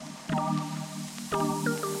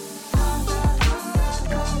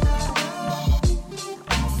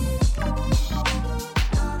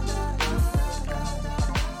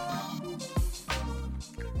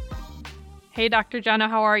Hey, Dr. Jenna,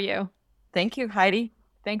 how are you? Thank you, Heidi.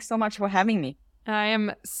 Thanks so much for having me. I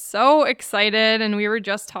am so excited, and we were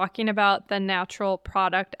just talking about the Natural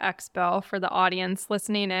Product Expo for the audience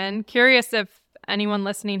listening in. Curious if anyone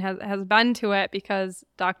listening has been to it because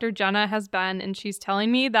Dr. Jenna has been, and she's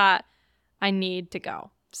telling me that I need to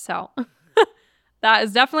go. So that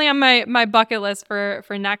is definitely on my bucket list for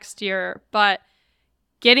next year. But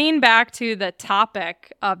getting back to the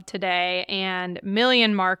topic of today and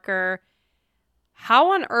million marker,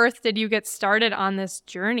 how on earth did you get started on this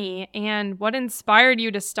journey and what inspired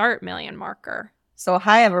you to start Million Marker? So,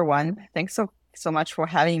 hi everyone. Thanks so much for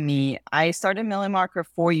having me. I started Million Marker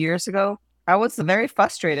 4 years ago. I was very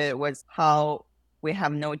frustrated with how we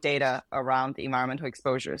have no data around the environmental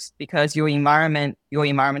exposures because your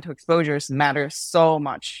environmental exposures matter so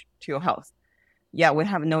much to your health. Yeah, we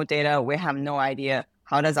have no data. We have no idea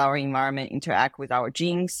how does our environment interact with our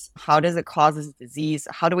genes? How does it cause disease?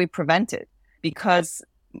 How do we prevent it? Because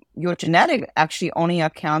your genetic actually only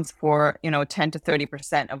accounts for 10 to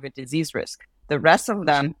 30% of your disease risk. The rest of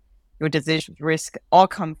them, your disease risk, all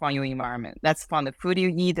come from your environment. That's from the food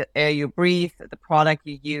you eat, the air you breathe, the product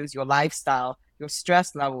you use, your lifestyle, your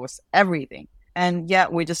stress levels, everything. And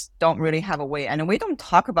yet we just don't really have a way, and we don't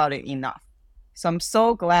talk about it enough. So I'm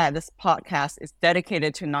so glad this podcast is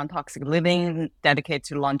dedicated to non-toxic living, dedicated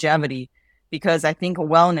to longevity, because I think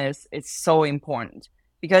wellness is so important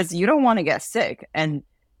because you don't want to get sick, and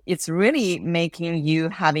it's really making you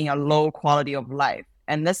having a low quality of life.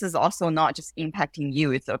 And this is also not just impacting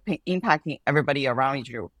you, it's impacting everybody around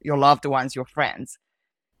you, your loved ones, your friends.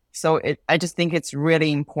 So I just think it's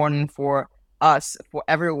really important for us, for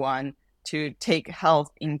everyone to take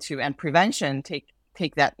health into and prevention, take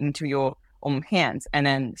that into your own hands and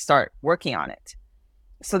then start working on it.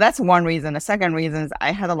 So that's one reason. The second reason is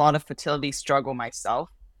I had a lot of fertility struggle myself,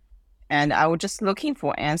 and I was just looking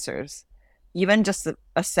for answers, even just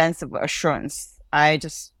a sense of assurance. I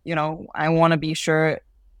just, I want to be sure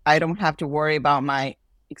I don't have to worry about my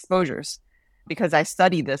exposures because I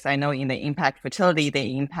studied this. I know in the impact fertility,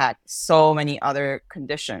 they impact so many other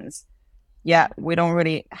conditions. Yet we don't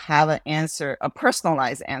really have an answer, a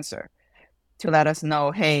personalized answer to let us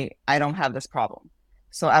know, hey, I don't have this problem.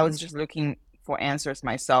 So I was just looking for answers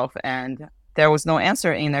myself, and there was no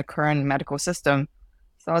answer in the current medical system.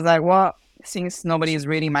 So I was like, well, since nobody's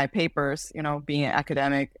reading my papers, being an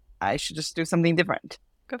academic, I should just do something different.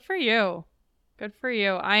 Good for you. Good for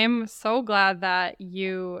you. I am so glad that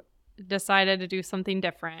you decided to do something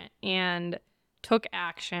different and took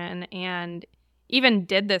action and even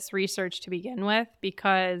did this research to begin with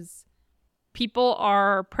because people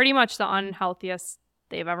are pretty much the unhealthiest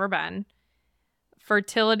they've ever been.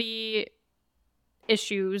 Fertility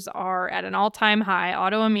issues are at an all-time high,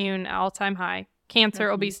 autoimmune all-time high, cancer,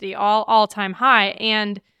 obesity, all-time high,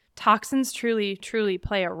 and toxins truly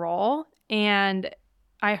play a role. And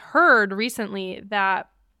I heard recently that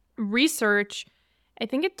research, I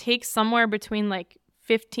think it takes somewhere between like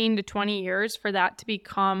 15 to 20 years for that to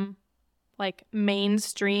become like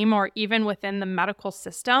mainstream or even within the medical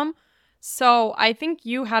system. So I think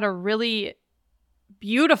you had a really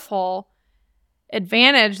beautiful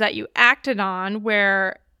advantage that you acted on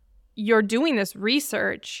where you're doing this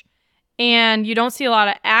research and you don't see a lot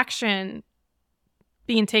of action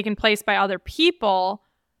being taken place by other people.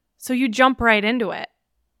 So you jump right into it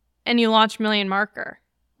and you launch Million Marker,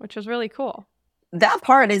 which is really cool. That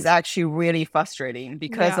part is actually really frustrating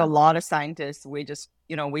because a Yeah. lot of scientists, we just,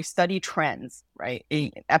 we study trends, right?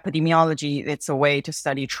 In epidemiology, it's a way to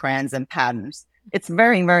study trends and patterns. It's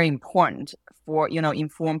very, very important for,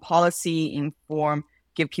 inform policy,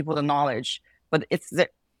 give people the knowledge. But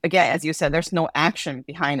again, as you said, there's no action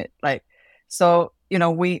behind it. So,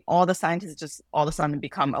 all the scientists just all of a sudden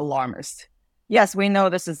become alarmist. Yes, we know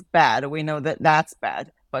this is bad. We know that that's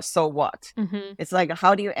bad, but so what? Mm-hmm. It's like,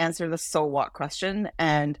 how do you answer the so what question?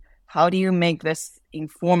 And how do you make this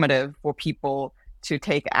informative for people to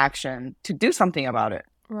take action, to do something about it?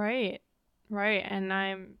 Right. Right. And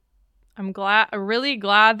I'm really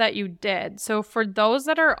glad that you did. So for those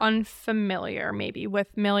that are unfamiliar maybe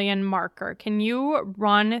with Million Marker, can you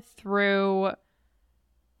run through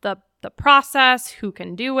the process, who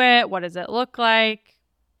can do it, what does it look like?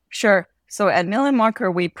 Sure. So at Million Marker,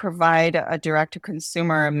 we provide a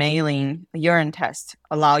direct-to-consumer mailing urine test,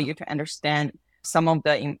 allow you to understand some of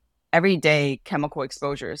the everyday chemical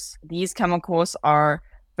exposures. These chemicals are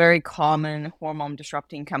very common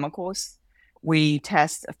hormone-disrupting chemicals. We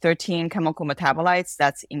test 13 chemical metabolites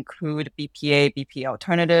that include BPA, BPA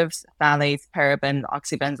alternatives, phthalates, paraben,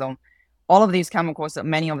 oxybenzone. All of these chemicals,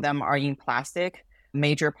 many of them are in plastic,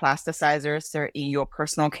 major plasticizers. They're in your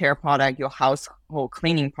personal care product, your household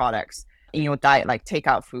cleaning products. in your diet, like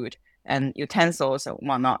takeout food and utensils and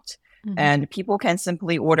whatnot. Mhm. And people can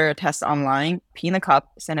simply order a test online, pee in a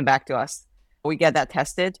cup, send it back to us. We get that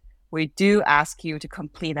tested. We do ask you to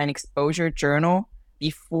complete an exposure journal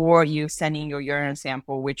before you send in your urine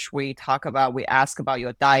sample, which we talk about. We ask about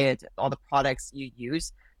your diet, all the products you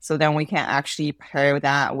use. So then we can actually pair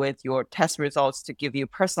that with your test results to give you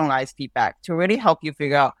personalized feedback to really help you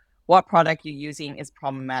figure out what product you're using is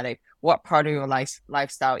problematic, what part of your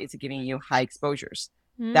lifestyle is giving you high exposures.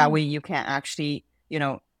 That way you can actually,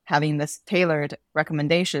 having this tailored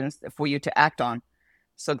recommendations for you to act on.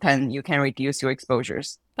 So then you can reduce your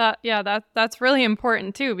exposures. That's really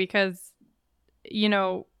important too, because,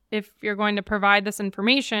 if you're going to provide this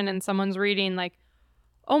information and someone's reading like,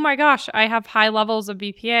 oh my gosh, I have high levels of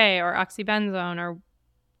BPA or oxybenzone or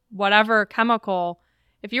whatever chemical,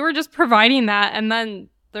 if you were just providing that and then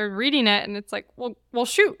they're reading it and it's like, well,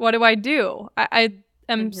 shoot, what do I do? I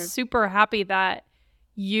am super happy that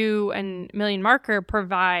you and Million Marker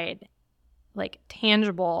provide like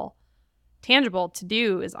tangible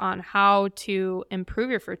to-dos on how to improve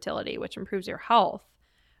your fertility, which improves your health.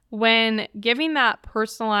 When giving that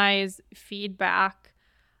personalized feedback,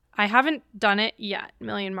 I haven't done it yet,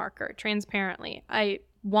 Million Marker, transparently. I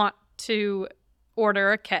want to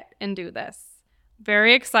order a kit and do this.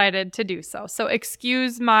 Very excited to do so. So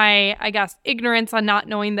excuse my, I guess, ignorance on not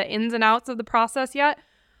knowing the ins and outs of the process yet.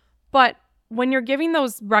 But when you're giving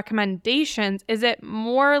those recommendations, is it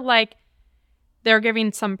more like they're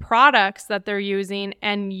giving some products that they're using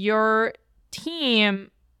and your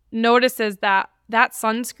team notices that that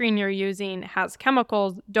sunscreen you're using has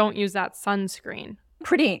chemicals, don't use that sunscreen?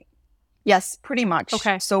 Yes, pretty much.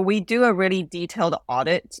 Okay. So we do a really detailed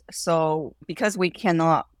audit. So because we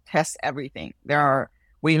cannot test everything,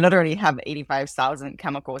 we literally have 85,000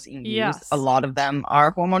 chemicals in use. Yes. A lot of them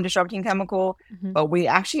are hormone disrupting chemical, but we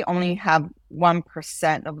actually only have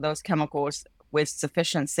 1% of those chemicals with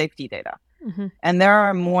sufficient safety data. And there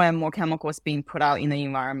are more and more chemicals being put out in the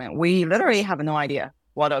environment. We literally have no idea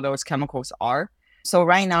what those chemicals are. So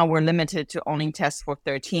right now we're limited to only test for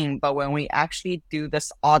 13, but when we actually do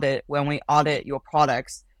this audit, when we audit your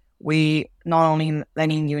products, we not only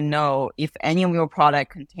letting you know if any of your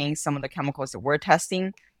product contains some of the chemicals that we're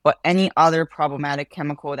testing, but any other problematic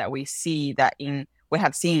chemical that we see we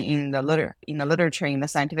have seen in the literature, in the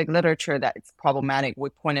scientific literature that it's problematic, we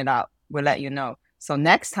point it out, we let you know. So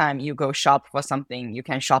next time you go shop for something, you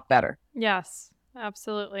can shop better. Yes,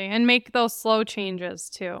 absolutely. And make those slow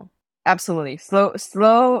changes too. Absolutely. Slow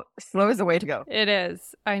is the way to go. It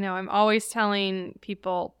is. I know. I'm always telling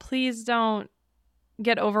people, please don't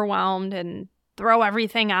get overwhelmed and throw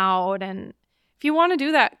everything out. And if you want to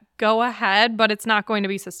do that, go ahead, but it's not going to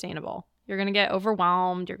be sustainable. You're going to get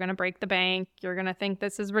overwhelmed. You're going to break the bank. You're going to think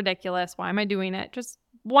this is ridiculous. Why am I doing it? Just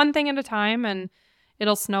one thing at a time and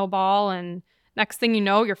it'll snowball. And next thing you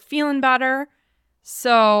know, you're feeling better.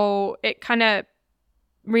 So it kind of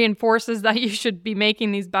reinforces that you should be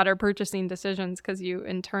making these better purchasing decisions because you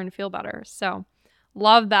in turn feel better. So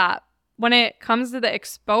love that. When it comes to the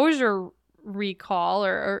exposure recall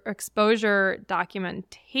or exposure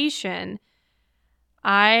documentation,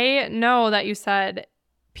 I know that you said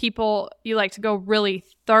you like to go really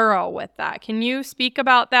thorough with that. Can you speak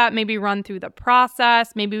about that? Maybe run through the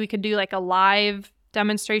process. Maybe we could do like a live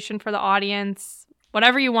demonstration for the audience,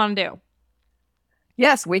 whatever you want to do.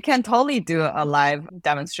 Yes, we can totally do a live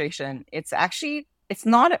demonstration. It's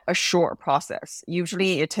not a short process.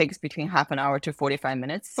 Usually it takes between half an hour to 45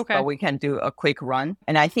 minutes, but we can do a quick run.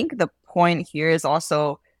 And I think the point here is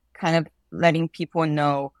also kind of letting people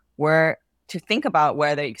know where to think about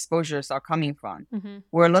where the exposures are coming from.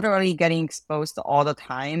 We're literally getting exposed all the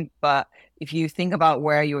time, but if you think about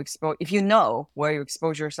if you know where your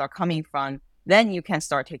exposures are coming from, then you can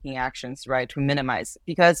start taking actions, right, to minimize.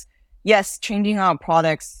 Because yes, changing out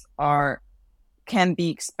products can be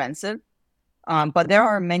expensive, but there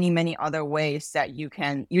are many, many other ways that you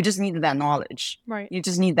just need that knowledge. Right. You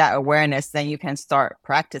just need that awareness, then you can start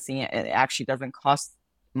practicing it. It actually doesn't cost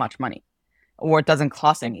much money or it doesn't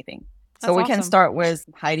cost anything. So we can start with,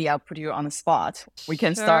 Heidi, I'll put you on the spot. We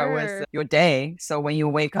can start with your day. So when you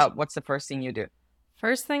wake up, what's the first thing you do?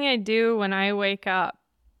 First thing I do when I wake up.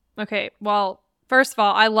 Okay, well, first of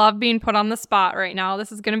all, I love being put on the spot right now.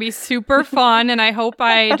 This is going to be super fun. And I hope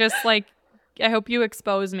I hope you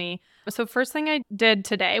expose me. So first thing I did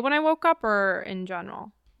today when I woke up or in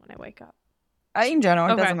general when I wake up? In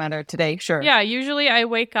general, it doesn't matter. Today, sure. Yeah, usually I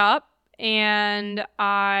wake up and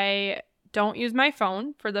I don't use my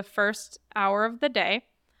phone for the first hour of the day.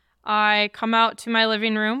 I come out to my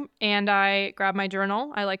living room and I grab my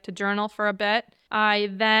journal. I like to journal for a bit. I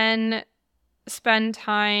then spend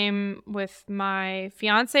time with my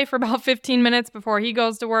fiance for about 15 minutes before he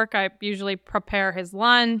goes to work. I usually prepare his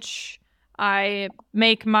lunch. I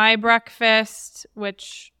make my breakfast,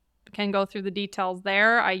 which can go through the details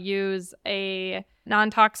there. I use a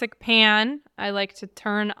non-toxic pan. I like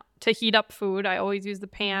to heat up food. I always use the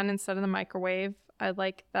pan instead of the microwave. I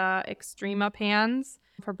like the Extrema pans.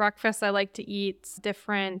 For breakfast, I like to eat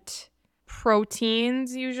different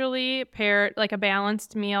proteins, usually paired like a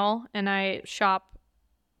balanced meal, and I shop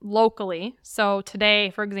locally. So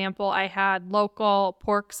today, for example, I had local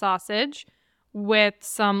pork sausage with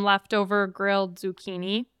some leftover grilled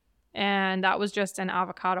zucchini, and that was just in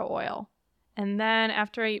avocado oil. And then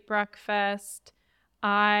after I eat breakfast,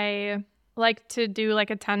 I like to do like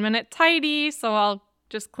a 10-minute tidy, so I'll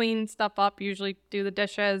just clean stuff up, usually do the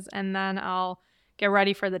dishes, and then I'll get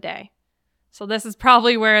ready for the day. So this is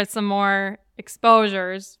probably where some more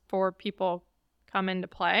exposures for people come into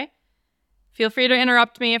play. Feel free to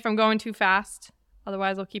interrupt me if I'm going too fast.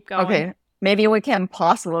 Otherwise, I'll keep going. Okay, maybe we can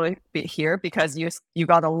pause a little bit here because you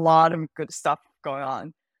got a lot of good stuff going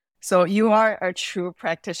on. So you are a true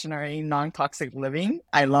practitioner in non-toxic living.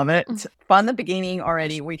 I love it. From the beginning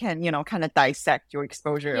already, we can, kind of dissect your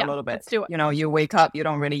exposure a little bit. Let's do it. You wake up, you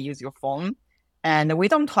don't really use your phone. And we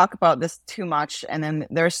don't talk about this too much. And then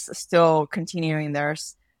there's still continuing,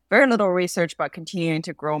 there's very little research, but continuing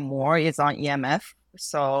to grow more is on EMF.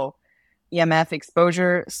 So EMF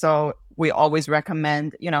exposure. So we always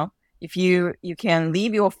recommend, if you can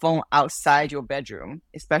leave your phone outside your bedroom,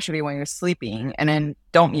 especially when you're sleeping, and then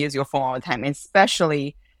don't use your phone all the time,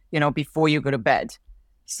 especially, before you go to bed.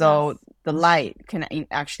 So the light can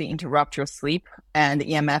actually interrupt your sleep, and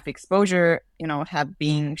EMF exposure, have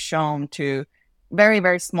been shown to very,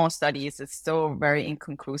 very small studies. It's still very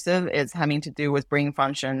inconclusive. It's having to do with brain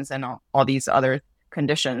functions and all these other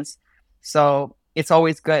conditions. So it's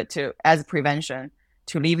always good to, as a prevention,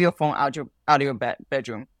 to leave your phone out of your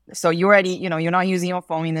bedroom. So you already, you're not using your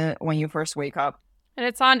phone when you first wake up. And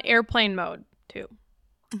it's on airplane mode too.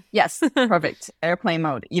 Yes, perfect. Airplane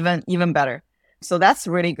mode, even better. So that's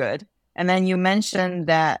really good. And then you mentioned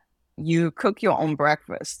that you cook your own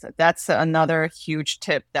breakfast. That's another huge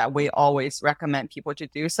tip that we always recommend people to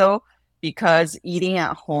do so, because eating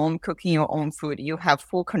at home, cooking your own food, you have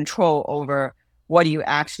full control over what you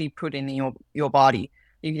actually put in your body.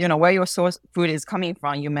 Where your source food is coming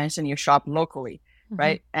from. You mentioned you shop locally,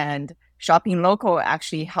 right? And shopping local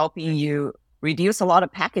actually helping you reduce a lot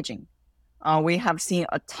of packaging. We have seen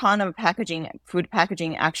a ton of food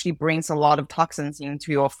packaging actually brings a lot of toxins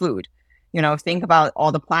into your food. Think about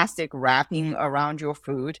all the plastic wrapping around your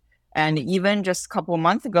food. And even just a couple of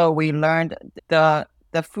months ago, we learned the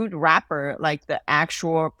food wrapper, like the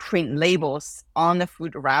actual print labels on the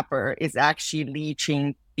food wrapper, is actually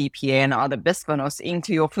leaching BPA and other bisphenols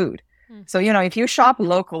into your food. So, if you shop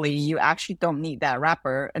locally, you actually don't need that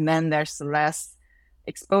wrapper. And then there's less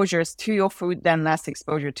exposures to your food than less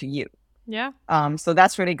exposure to you. Yeah. So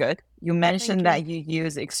that's really good. You mentioned that you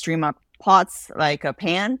use Extrema pots, like a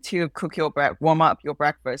pan, to cook warm up your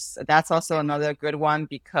breakfast. That's also another good one,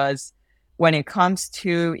 because when it comes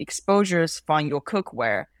to exposures from your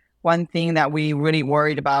cookware, one thing that we really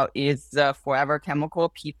worried about is the forever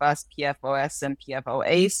chemical, PFAS, PFOS, and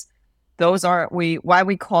PFOAs. Those are why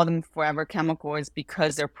we call them forever chemical is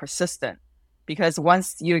because they're persistent. Because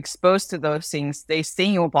once you're exposed to those things, they stay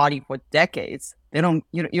in your body for decades. You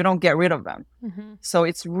don't get rid of them. So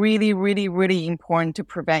it's really, really, really important to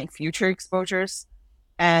prevent future exposures.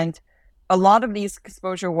 And a lot of these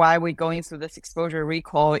exposure, why we're going through this exposure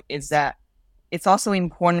recall, is that it's also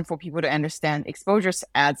important for people to understand exposures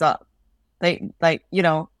adds up.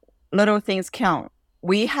 Little things count.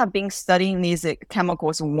 We have been studying these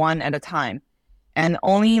chemicals one at a time. And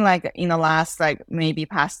only in the last maybe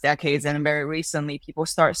past decades and very recently, people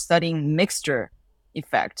start studying mixture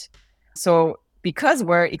effect. So because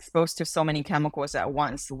we're exposed to so many chemicals at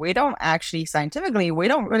once, we don't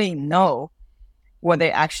really know what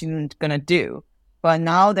they're actually going to do. But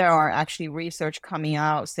now there are actually research coming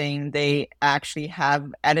out saying they actually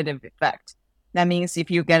have additive effect. That means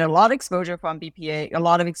if you get a lot of exposure from BPA, a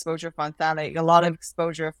lot of exposure from phthalate, a lot of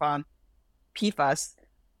exposure from PFAS,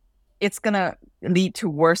 it's going to lead to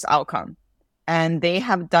worse outcome. And they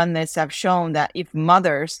have shown that if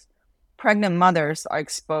pregnant mothers are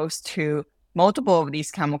exposed to multiple of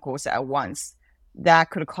these chemicals at once, that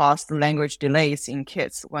could cause language delays in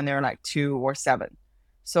kids when they're 2 or 7.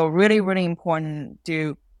 So really, really important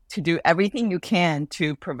to do everything you can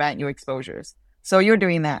to prevent your exposures. So you're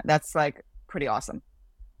doing that. That's pretty awesome.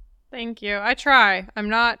 Thank you. I try. I'm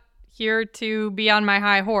not here to be on my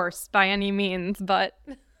high horse by any means, but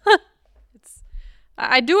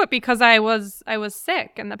I do it because I was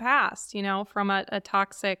sick in the past, from a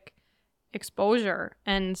toxic exposure.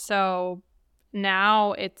 And so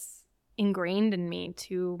now it's ingrained in me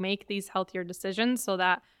to make these healthier decisions so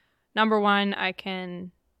that, number one, I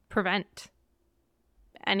can prevent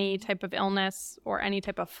any type of illness or any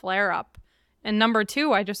type of flare up. And number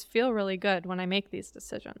two, I just feel really good when I make these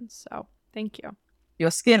decisions. So thank you.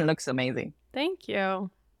 Your skin looks amazing. Thank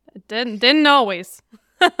you. It didn't always.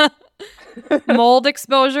 Mold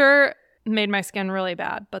exposure made my skin really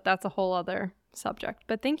bad, but that's a whole other subject.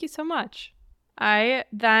 But thank you so much. I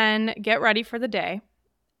then get ready for the day,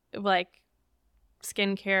 like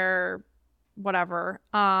skincare, whatever.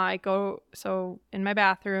 So in my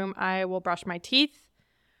bathroom, I will brush my teeth.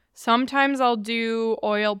 Sometimes I'll do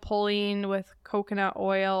oil pulling with coconut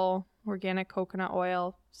oil, organic coconut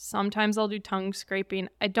oil. Sometimes I'll do tongue scraping.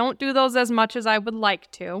 I don't do those as much as I would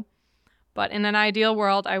like to, but in an ideal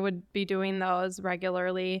world, I would be doing those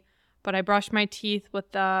regularly. But I brush my teeth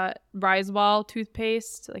with the Risewell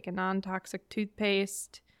toothpaste, like a non-toxic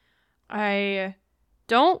toothpaste. I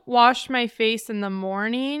don't wash my face in the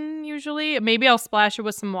morning usually. Maybe I'll splash it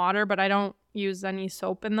with some water, but I don't use any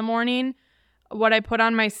soap in the morning. What I put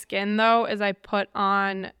on my skin, though, is I put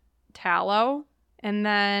on tallow. And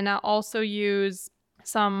then I'll also use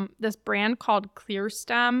this brand called Clear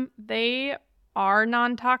Stem. They are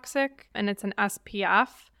non-toxic, and it's an SPF,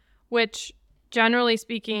 which generally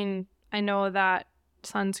speaking, I know that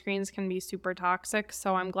sunscreens can be super toxic.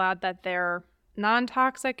 So I'm glad that they're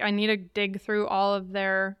non-toxic. I need to dig through all of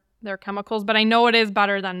their chemicals, but I know it is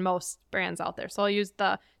better than most brands out there. So I'll use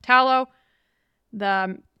the tallow,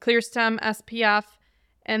 the Clear Stem SPF,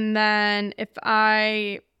 and then if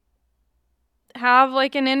I have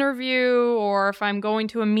like an interview or if I'm going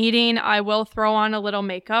to a meeting, I will throw on a little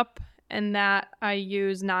makeup, and that I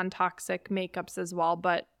use non-toxic makeups as well,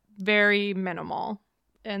 but very minimal.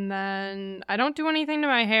 And then I don't do anything to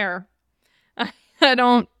my hair. I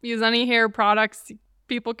don't use any hair products.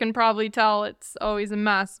 People can probably tell it's always a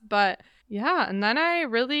mess, but yeah. And then I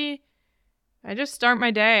just start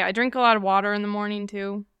my day. I drink a lot of water in the morning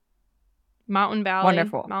too. Mountain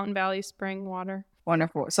Valley spring water.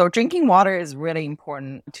 Wonderful. So drinking water is really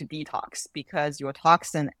important to detox because your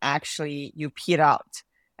toxin actually, you pee it out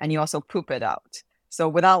and you also poop it out. So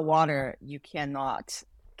without water, you cannot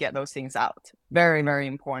get those things out. Very, very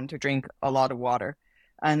important to drink a lot of water.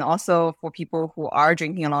 And also for people who are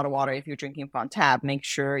drinking a lot of water, if you're drinking from tap, make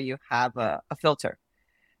sure you have a filter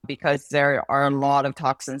because there are a lot of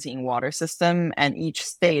toxins in water system and each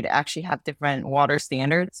state actually have different water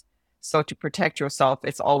standards. So to protect yourself,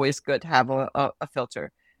 it's always good to have a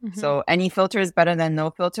filter. Mm-hmm. So any filter is better than no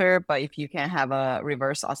filter, but if you can have a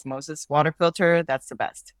reverse osmosis water filter, that's the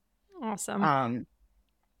best. Awesome.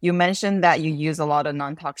 You mentioned that you use a lot of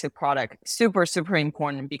non-toxic product. Super, super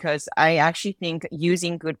important because I actually think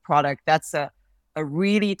using good product, that's a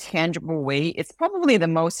really tangible way. It's probably the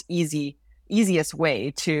most easiest way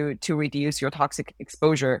to reduce your toxic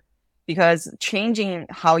exposure because changing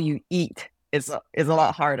how you eat is a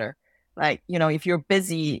lot harder. Like, if you're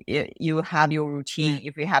busy, you have your routine.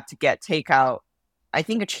 If you have to get takeout, I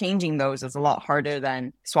think changing those is a lot harder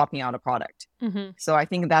than swapping out a product. Mm-hmm. So I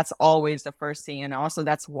think that's always the first thing. And also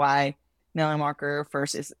that's why Million Marker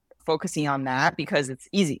first is focusing on that because it's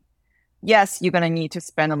easy. Yes, you're going to need to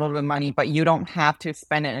spend a little bit of money, but you don't have to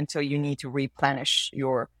spend it until you need to replenish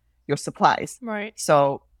your supplies. Right.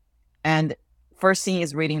 So, and first thing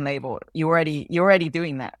is reading label. You're already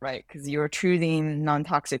doing that, right? Because you're choosing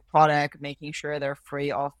non-toxic product, making sure they're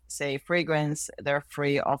free of, say, fragrance, they're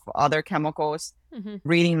free of other chemicals. Mm-hmm.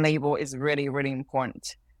 Reading label is really, really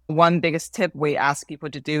important. One biggest tip we ask people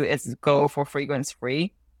to do is go for fragrance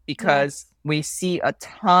free because we see a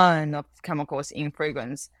ton of chemicals in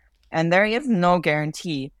fragrance and there is no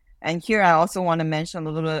guarantee. And here I also want to mention a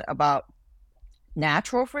little bit about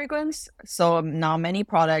natural fragrance. So now many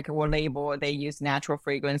products will label, they use natural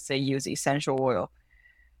fragrance, they use essential oil.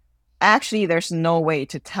 Actually, there's no way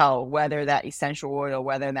to tell whether that essential oil,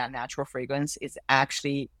 whether that natural fragrance is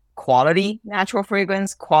actually quality natural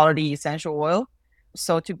fragrance, quality essential oil.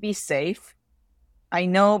 So to be safe, I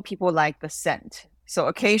know people like the scent. So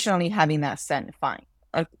occasionally having that scent, fine.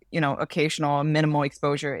 Occasional minimal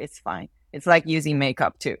exposure, it's fine. It's like using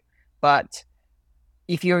makeup too. But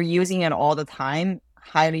if you're using it all the time,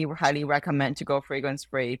 highly, highly recommend to go fragrance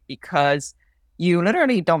free because you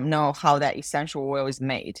literally don't know how that essential oil is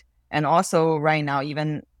made. And also right now,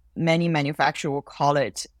 even many manufacturers will call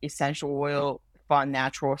it essential oil from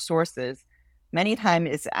natural sources. Many times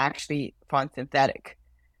it's actually from synthetic.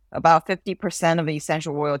 About 50% of the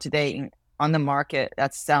essential oil today on the market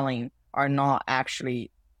that's selling are not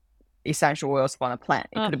actually essential oils from a plant.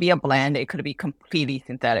 It Oh, could be a blend. It could be completely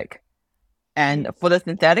synthetic. And jeez. for the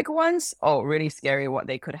synthetic ones, oh, really scary what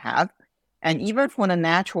they could have. And even for the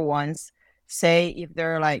natural ones, say if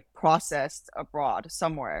they're like processed abroad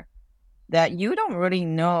somewhere, that you don't really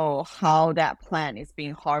know how that plant is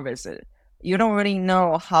being harvested. You don't really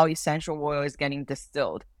know how essential oil is getting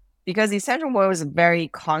distilled because essential oil is a very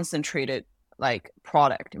concentrated like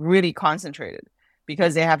product, really concentrated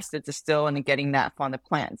because they have to distill and getting that from the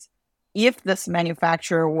plants. If this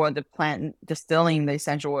manufacturer or the plant distilling the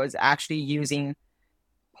essential oil is actually using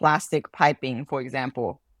plastic piping, for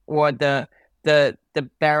example, or the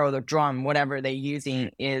barrel, the drum, whatever they're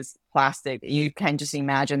using is plastic. You can just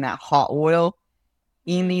imagine that hot oil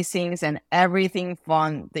in these things, and everything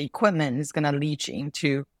from the equipment is gonna leach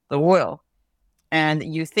into the oil. And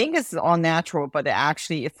you think it's all natural, but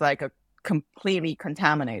actually it's like a completely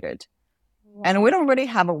contaminated. And Wow. we don't really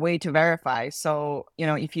have a way to verify. So,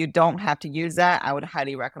 if you don't have to use that, I would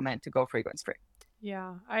highly recommend to go fragrance free.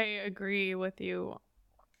 Yeah, I agree with you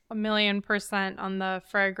 1,000,000% on the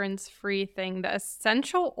fragrance free thing. The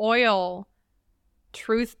essential oil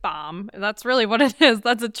truth bomb, that's really what it is.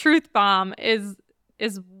 That's a truth bomb is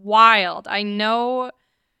wild. I know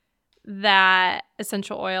that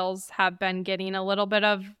essential oils have been getting a little bit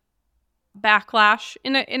of backlash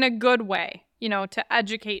in a good way, to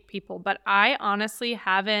educate people, but I honestly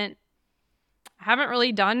haven't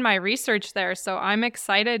really done my research there. So I'm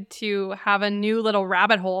excited to have a new little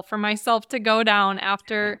rabbit hole for myself to go down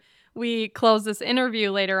after we close this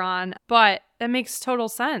interview later on. But that makes total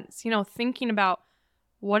sense. Thinking about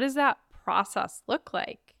what does that process look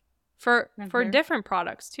like for different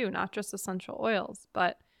products too, not just essential oils.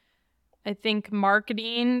 But I think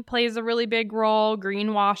marketing plays a really big role,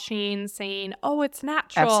 greenwashing, saying, "Oh, it's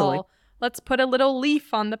Absolutely. natural. Let's put a little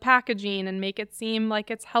leaf on the packaging and make it seem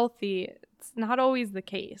like it's healthy." It's not always the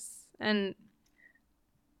case. And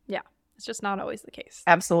yeah, it's just not always the case.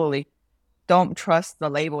 Absolutely. Don't trust the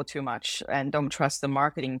label too much and don't trust the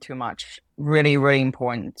marketing too much. Really, really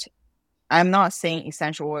important. I'm not saying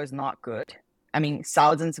essential oil is not good. I mean,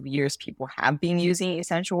 thousands of years people have been using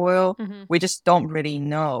essential oil. Mhm. We just don't really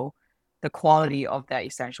know the quality of that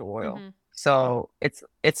essential oil. Mhm. So it's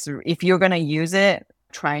if you're gonna use it,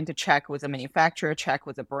 trying to check with the manufacturer, check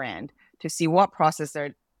with the brand to see what process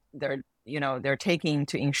they're taking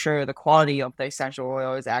to ensure the quality of the essential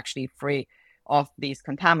oil is actually free of these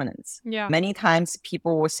contaminants. Yeah. Many times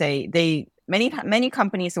people will say many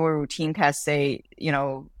companies will routine test say,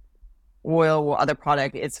 oil or other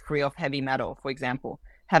product is free of heavy metal, for example,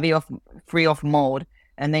 free of mold,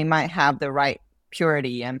 and they might have the right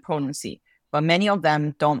purity and potency. But many of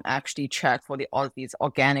them don't actually check for all these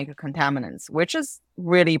organic contaminants, which is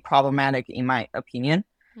really problematic in my opinion,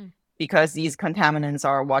 Hmm. because these contaminants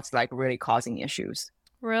are what's like really causing issues.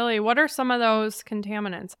 Really? What are some of those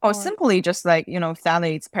contaminants? Oh, simply just like,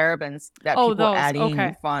 phthalates, parabens that Oh, people those. add in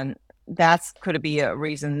Okay. fun. That's could be a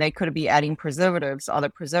reason. They could be adding preservatives, other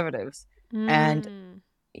preservatives. And Mm.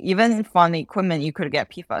 even from the equipment, you could get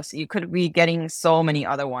PFAS. You could be getting so many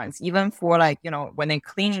other ones. Even for like, when they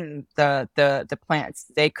clean the plants,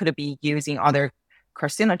 they could be using other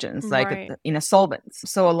carcinogens like Right. in a solvents.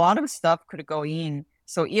 So a lot of stuff could go in.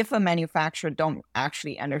 So if a manufacturer don't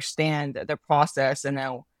actually understand the process and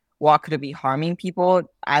what could be harming people,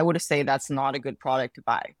 I would say that's not a good product to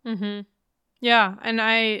buy. Mhm. Yeah, and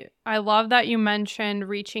I love that you mentioned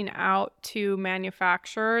reaching out to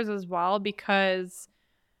manufacturers as well, because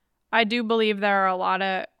I do believe there are a lot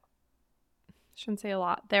of, shouldn't say a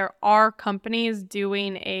lot. There are companies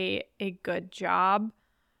doing a good job,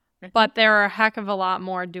 Mhm. but there are a heck of a lot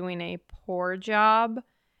more doing a poor job.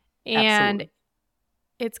 And Absolutely.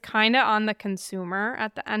 it's kind of on the consumer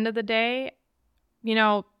at the end of the day. You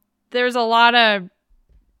know, there's a lot of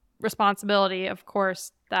responsibility, of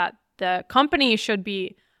course, that the company should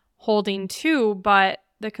be holding to, but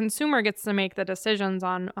the consumer gets to make the decisions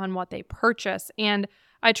on what they purchase. And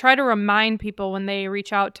I try to remind people when they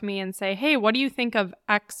reach out to me and say, "Hey, what do you think of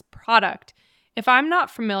X product?" If I'm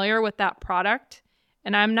not familiar with that product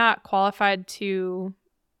and I'm not qualified to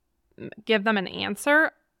give them an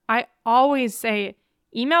answer, I always say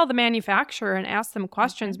email the manufacturer and ask them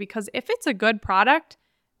questions, Mhm. because if it's a good product,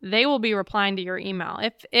 they will be replying to your email.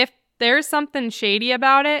 If there's something shady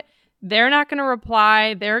about it, they're not going to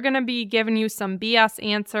reply. They're going to be giving you some BS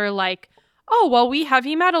answer like, "Oh, well, we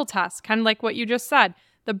heavy metal test," kind of like what you just said.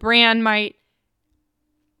 The brand might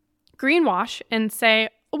greenwash and say,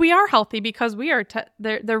 "We are healthy because we are,"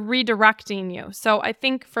 they're redirecting you. So I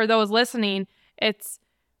think for those listening, it's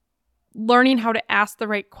learning how to ask the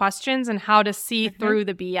right questions and how to see Mhm. through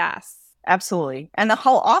the BS. Absolutely. And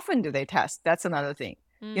how often do they test? That's another thing.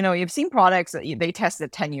 You know, you've seen products that they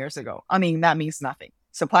tested 10 years ago. I mean, that means nothing.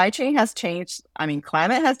 Supply chain has changed. I mean,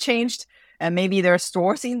 climate has changed. And maybe they're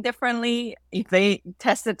sourcing differently. If they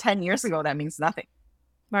tested 10 years ago, that means nothing.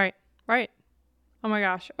 Right. Right. Oh my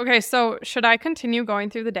gosh. Okay, so should I continue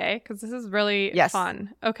going through the day? Because this is really Yes.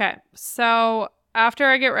 fun. Okay, so after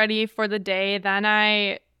I get ready for the day, then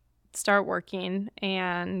I start working,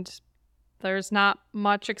 and there's not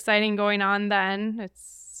much exciting going on then.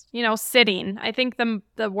 It's, sitting. I think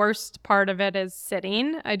the worst part of it is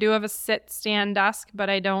sitting. I do have a stand desk, but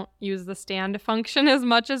I don't use the stand to function as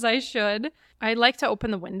much as I should. I like to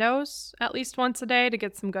open the windows at least once a day to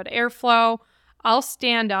get some good airflow. I'll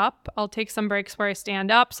stand up. I'll take some breaks where I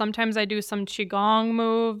stand up. Sometimes I do some qigong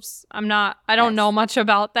moves. I don't know much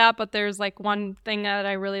about that, but there's like one thing that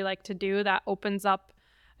I really like to do that opens up.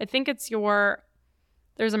 I think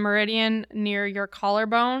there's a meridian near your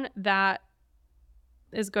collarbone that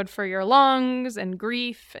is good for your lungs and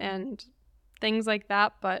grief and things like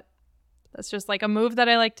that. But that's just like a move that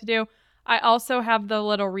I like to do. I also have the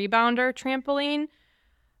little rebounder trampoline.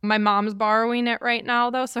 My mom's borrowing it right now,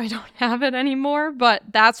 though, so I don't have it anymore. But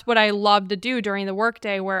that's what I love to do during the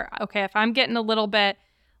workday where, okay, if I'm getting a little bit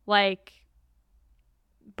like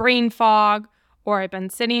brain fog or I've been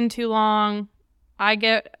sitting too long, I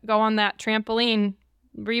go on that trampoline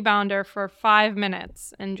rebounder for 5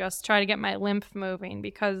 minutes and just try to get my lymph moving,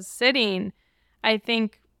 because sitting, I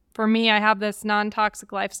think for me, I have this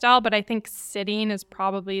non-toxic lifestyle, but I think sitting is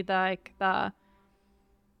probably the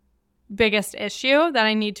biggest issue that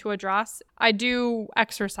I need to address. I do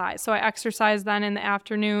exercise. So I exercise then in the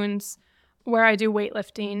afternoons where I do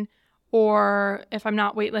weightlifting, or if I'm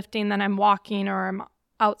not weightlifting, then I'm walking or I'm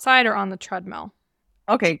outside or on the treadmill.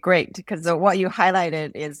 Okay, great. Because what you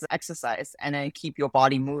highlighted is exercise and then keep your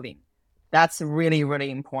body moving. That's really,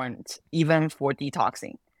 really important, even for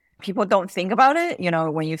detoxing. People don't think about it. You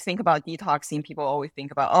know, when you think about detoxing, people always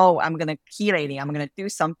think about, oh, I'm going to chelating. I'm going to do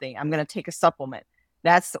something. I'm going to take a supplement.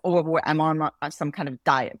 Or I'm on some kind of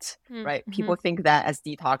diet, right? Mm-hmm. People think that as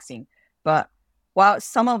detoxing. But while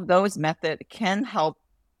some of those methods can help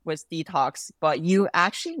with detox, but you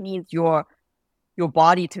actually need your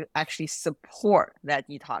body to actually support that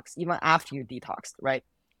detox even after you detoxed, right?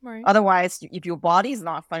 Right. Otherwise, if your body is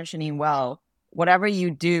not functioning well, whatever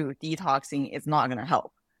you do detoxing is not going to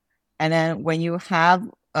help. And then when you have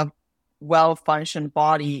a well-functioned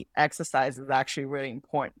body, exercise is actually really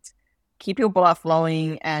important. Keep your blood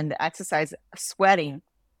flowing, and exercise, sweating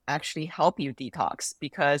actually help you detox,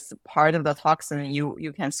 because part of the toxin,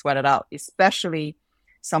 you can sweat it out, especially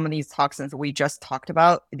some of these toxins we just talked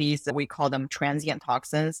about. These, we call them transient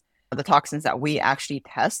toxins, the toxins that we actually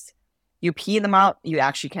test. You pee them out, you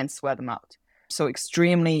actually can sweat them out. So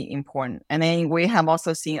extremely important. And then we have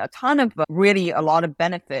also seen a lot of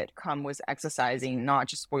benefit come with exercising, not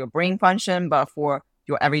just for your brain function, but for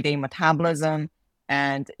your everyday metabolism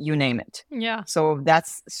and you name it. Yeah. So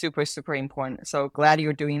that's super, super important. So glad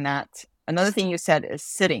you're doing that. Another thing you said is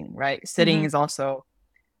sitting, right? Sitting is also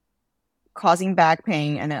causing back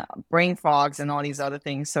pain and brain fogs and all these other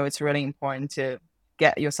things. So it's really important to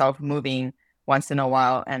get yourself moving once in a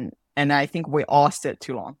while. And I think we all sit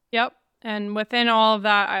too long. Yep. And within all of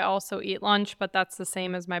that, I also eat lunch, but that's the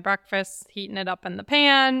same as my breakfast, heating it up in the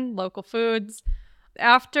pan, local foods.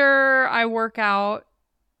 After I work out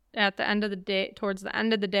at the end of the day, towards the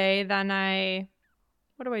end of the day, then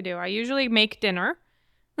what do I do? I usually make dinner,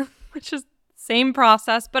 which is the same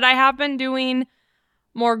process, but I have been doing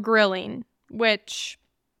more grilling, which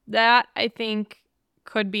that I think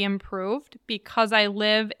could be improved because I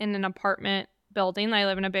live in an apartment building. I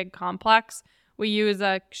live in a big complex. We use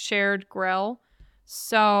a shared grill.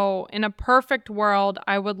 So in a perfect world,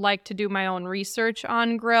 I would like to do my own research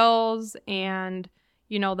on grills and,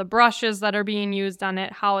 the brushes that are being used on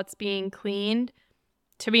it, how it's being cleaned.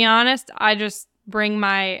 To be honest, I just bring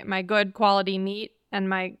my good quality meat and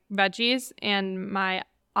my veggies and my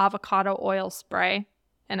avocado oil spray,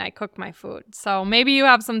 and I cook my food. So maybe you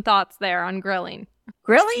have some thoughts there on grilling.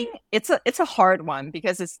 Grilling, it's a hard one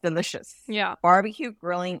because it's delicious. Yeah. Barbecue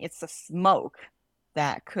grilling, it's a smoke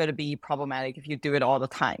that could be problematic if you do it all the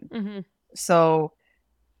time. Mm-hmm. So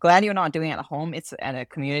glad you're not doing it at home. It's at a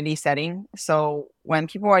community setting. So when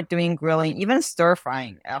people are doing grilling, even stir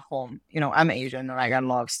frying at home, I'm Asian, like I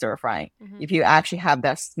love stir frying. Mm-hmm. If you actually have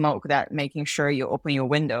that smoke, that making sure you open your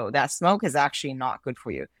window, that smoke is actually not good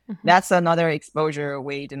for you. Mm-hmm. That's another exposure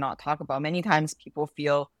we did not talk about. Many times people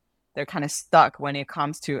feel they're kind of stuck when it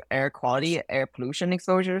comes to air quality, air pollution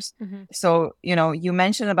exposures. Mm-hmm. So, you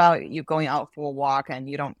mentioned about you going out for a walk and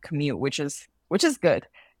you don't commute, which is good.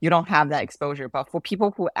 you don't have that exposure. But for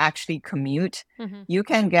people who actually commute, Mm-hmm. you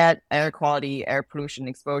can get air quality, air pollution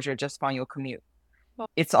exposure just from your commute. Well,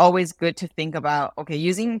 It's always good to think about, okay,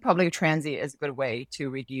 using public transit is a good way to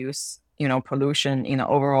reduce, pollution in the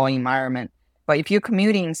overall environment. But if you're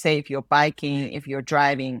commuting, say if you're biking, if you're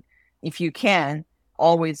driving, if you can,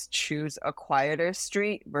 always choose a quieter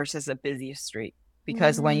street versus a busy street.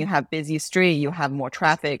 Because when you have busy street, you have more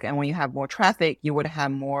traffic. And when you have more traffic, you would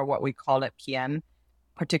have more what we call it PM,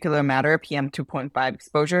 particular matter, PM 2.5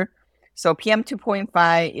 exposure. So PM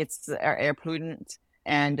 2.5, it's air pollutant,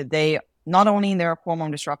 and they not only they're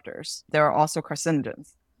hormone disruptors, they're also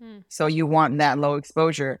carcinogens. So you want that low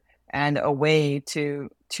exposure, and a way to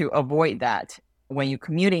avoid that when you're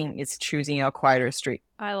commuting is choosing a quieter street.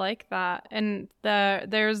 I like that. And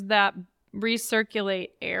there's that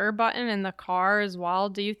recirculate air button in the car as well.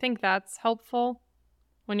 Do you think that's helpful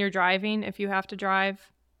when you're driving, if you have to drive?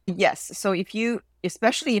 Yes. So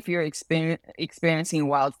especially if you're experiencing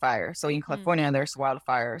wildfire. So in California, there's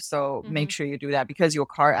wildfire. So make sure you do that because your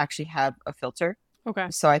car actually have a filter. Okay.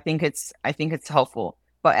 So I think it's helpful.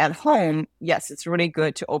 But at home, yes, it's really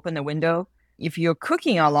good to open the window. If you're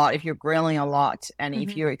cooking a lot, if you're grilling a lot, and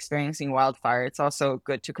if you're experiencing wildfire, it's also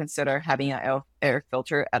good to consider having an air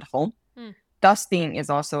filter at home. Dusting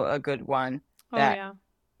is also a good one that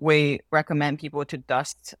we recommend people to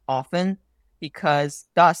dust often, because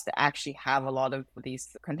dust actually have a lot of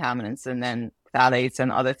these contaminants and then phthalates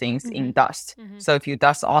and other things in dust. So if you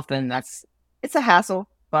dust often, it's a hassle,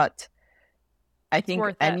 but I think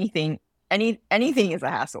anything is a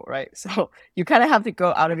hassle, right? So you kind of have to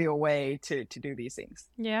go out of your way to do these things.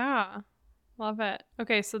 Yeah. Love it.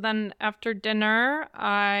 Okay, so then after dinner,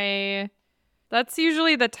 that's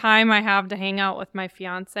usually the time I have to hang out with my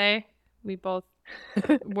fiance. We both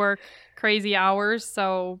work crazy hours,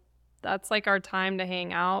 so that's like our time to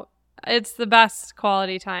hang out. It's the best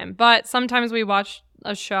quality time. But sometimes we watch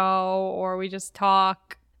a show or we just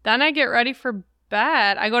talk. Then I get ready for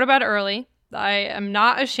bed. I go to bed early. I am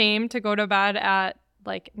not ashamed to go to bed at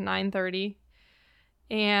like 9:30.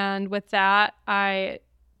 And with that,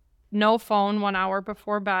 no phone 1 hour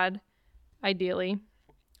before bed, ideally.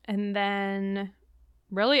 And then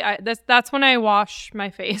really that's when I wash my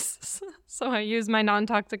face. So I use my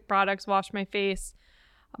non-toxic products, wash my face,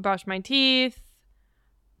 brush my teeth.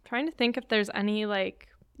 I'm trying to think if there's any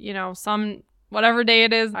some whatever day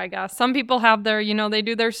it is, I guess. Some people have their, they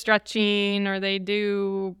do their stretching or they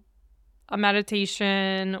do a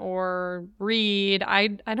meditation or read. I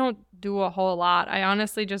don't do a whole lot. I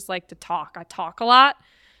honestly just like to talk. I talk a lot.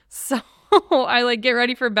 So I get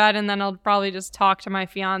ready for bed and then I'll probably just talk to my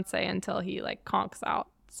fiance until he conks out.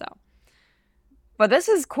 So, but this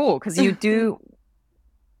is cool because you do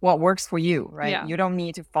what works for you, right? Yeah. You don't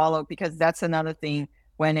need to follow, because that's another thing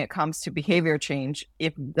when it comes to behavior change.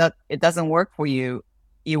 If it doesn't work for you,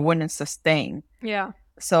 you wouldn't sustain. Yeah.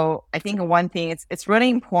 So I think one thing, it's really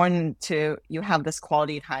important you have this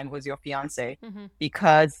quality time with your fiance,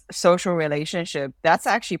 because social relationship, that's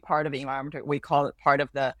actually part of the environment. We call it part of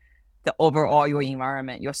the overall your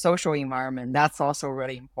environment, your social environment. That's also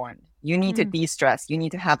really important. You need to de-stress. You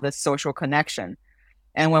need to have this social connection.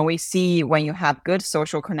 And when you have good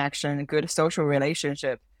social connection, good social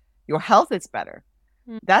relationship, your health is better.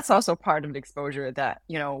 That's also part of the exposure that,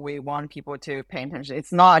 we want people to pay attention.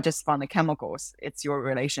 It's not just from the chemicals, it's your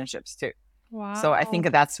relationships too. Wow. So I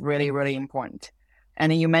think that's really, really important.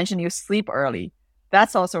 And then you mentioned you sleep early.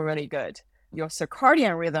 That's also really good. Your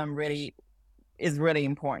circadian rhythm is really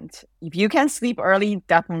important. If you can sleep early,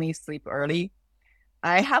 definitely sleep early.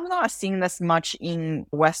 I have not seen this much in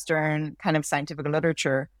Western kind of scientific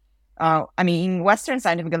literature. In Western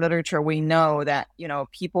scientific literature, we know that,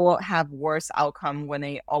 people have worse outcome when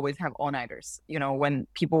they always have all-nighters, when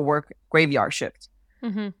people work graveyard shift.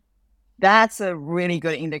 That's a really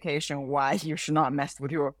good indication why you should not mess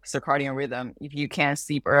with your circadian rhythm. If you can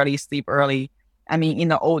sleep early, sleep early. In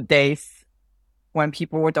the old days, when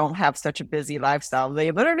people don't have such a busy lifestyle, they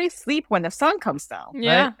literally sleep when the sun comes down.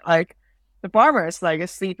 Yeah. Right? Like the farmers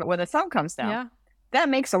sleep when the sun comes down. Yeah. That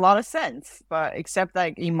makes a lot of sense, but except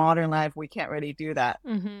in modern life, we can't really do that.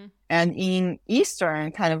 And in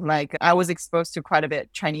Eastern, I was exposed to quite a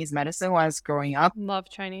bit Chinese medicine when I was growing up. Love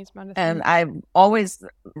Chinese medicine. And I always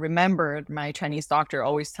remembered my Chinese doctor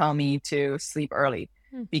always tell me to sleep early,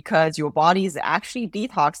 because your body is actually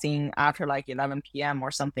detoxing after 11 p.m. or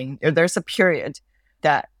something. There's a period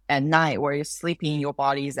that at night where you're sleeping, your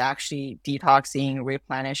body is actually detoxing,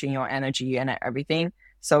 replenishing your energy and everything.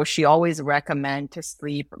 So she always recommend to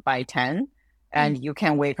sleep by 10, and you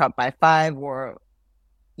can wake up by 5 or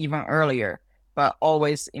even earlier, but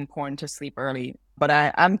always important to sleep early.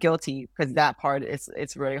 But I'm guilty because that part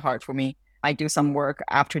it's really hard for me. I do some work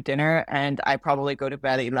after dinner and I probably go to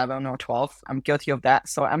bed at 11 or 12. I'm guilty of that.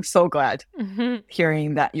 So I'm so glad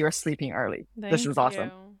hearing that you're sleeping early. This is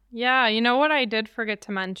awesome. Yeah, you know what I did forget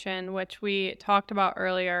to mention, which we talked about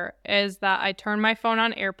earlier, is that I turn my phone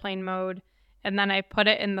on airplane mode and then I put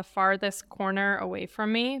it in the farthest corner away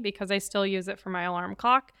from me because I still use it for my alarm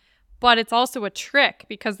clock. But it's also a trick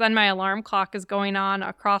because then my alarm clock is going on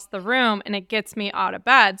across the room and it gets me out of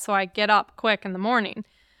bed. So I get up quick in the morning.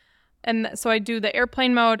 And so I do the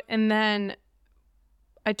airplane mode and then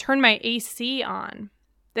I turn my AC on.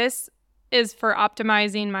 This is for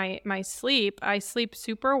optimizing my sleep. I sleep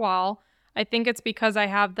super well. I think it's because I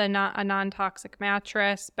have a non-toxic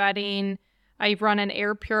mattress, bedding. I run an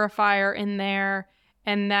air purifier in there.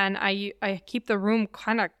 And then I keep the room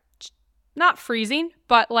kind of not freezing,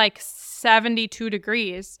 but like 72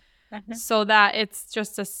 degrees. So that it's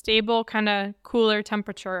just a stable kind of cooler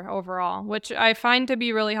temperature overall, which I find to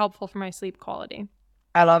be really helpful for my sleep quality.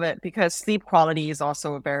 I love it because sleep quality is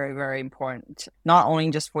also very, very important, not only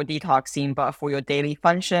just for detoxing, but for your daily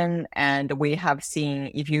function. And we have seen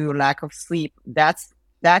if you lack of sleep, that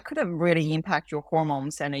could have really impact your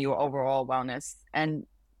hormones and your overall wellness. And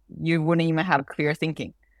you wouldn't even have clear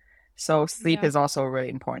thinking. So sleep is also really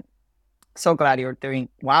important. So glad you're doing.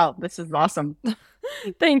 Wow, this is awesome.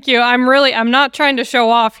 Thank you. I'm not trying to show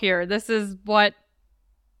off here. This is what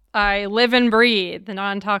I live and breathe, the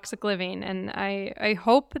non-toxic living. And I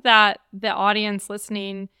hope that the audience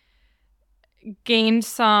listening gained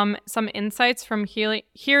some insights from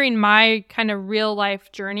hearing my kind of real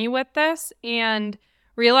life journey with this and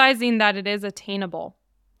realizing that it is attainable.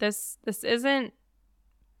 This isn't,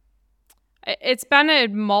 it's been a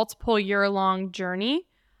multiple year long journey,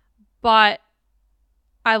 but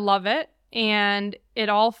I love it. And it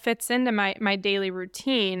all fits into my daily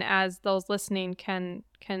routine, as those listening can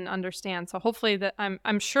understand. So hopefully that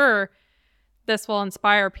I'm sure this will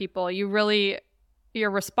inspire people. Your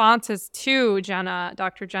responses to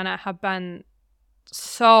Dr. Jenna, have been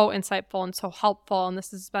so insightful and so helpful. And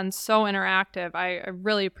this has been so interactive. I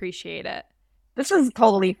really appreciate it. This is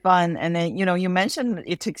totally fun. And then, you mentioned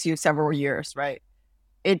it takes you several years, right?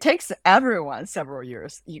 It takes everyone several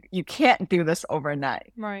years. You can't do this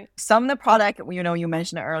overnight. Right. Some of the product, you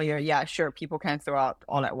mentioned earlier, yeah, sure, people can throw out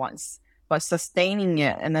all at once. But sustaining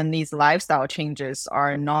it and then these lifestyle changes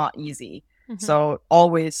are not easy. So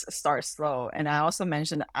always start slow. And I also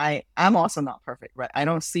mentioned I'm also not perfect, right? I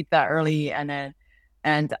don't sleep that early and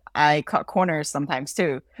I cut corners sometimes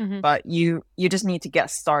too. But you just need to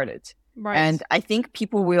get started. Right. And I think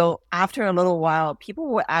people will, after a little while, people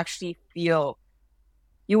will actually feel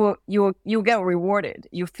you'll get rewarded.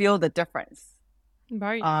 You feel the difference.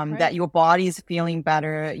 Right. That your body is feeling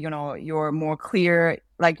better, you're more clear,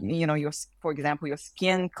 like, for example, your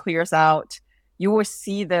skin clears out. You will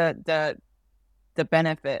see the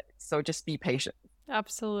benefit. So just be patient.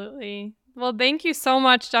 Absolutely. Well, thank you so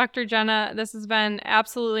much, Dr. Jenna. This has been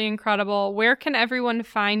absolutely incredible. Where can everyone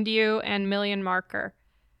find you and Million Marker?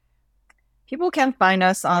 People can find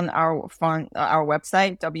us on our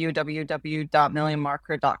website,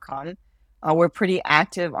 www.millionmarker.com. We're pretty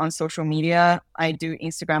active on social media. I do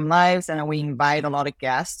Instagram lives, and we invite a lot of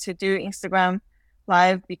guests to do Instagram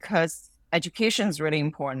live because education is really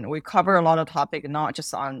important. We cover a lot of topics, not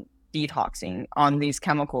just on detoxing, on these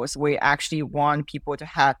chemicals. We actually want people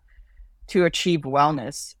to achieve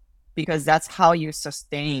wellness, because that's how you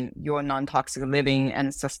sustain your non-toxic living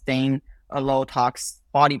and sustain a low-tox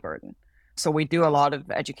body burden. So we do a lot of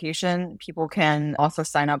education. People can also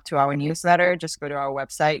sign up to our newsletter. Just go to our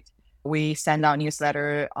website. We send out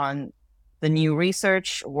newsletter on the new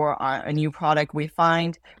research or on a new product we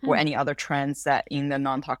find or any other trends that in the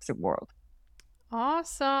non-toxic world.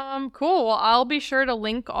 Awesome. Cool. Well, I'll be sure to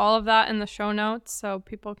link all of that in the show notes so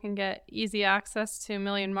people can get easy access to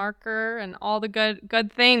Million Marker and all the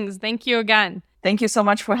good things. Thank you again. Thank you so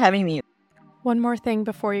much for having me. One more thing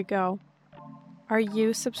before you go. Are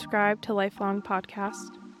you subscribed to Lifelong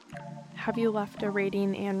Podcast? Have you left a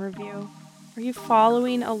rating and review? Are you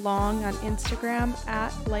following along on Instagram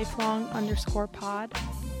at lifelong_pod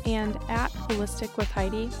and at Holistic with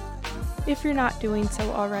Heidi? If you're not doing so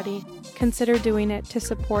already, consider doing it to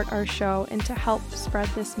support our show and to help spread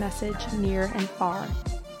this message near and far.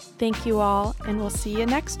 Thank you all, and we'll see you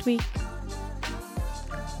next week.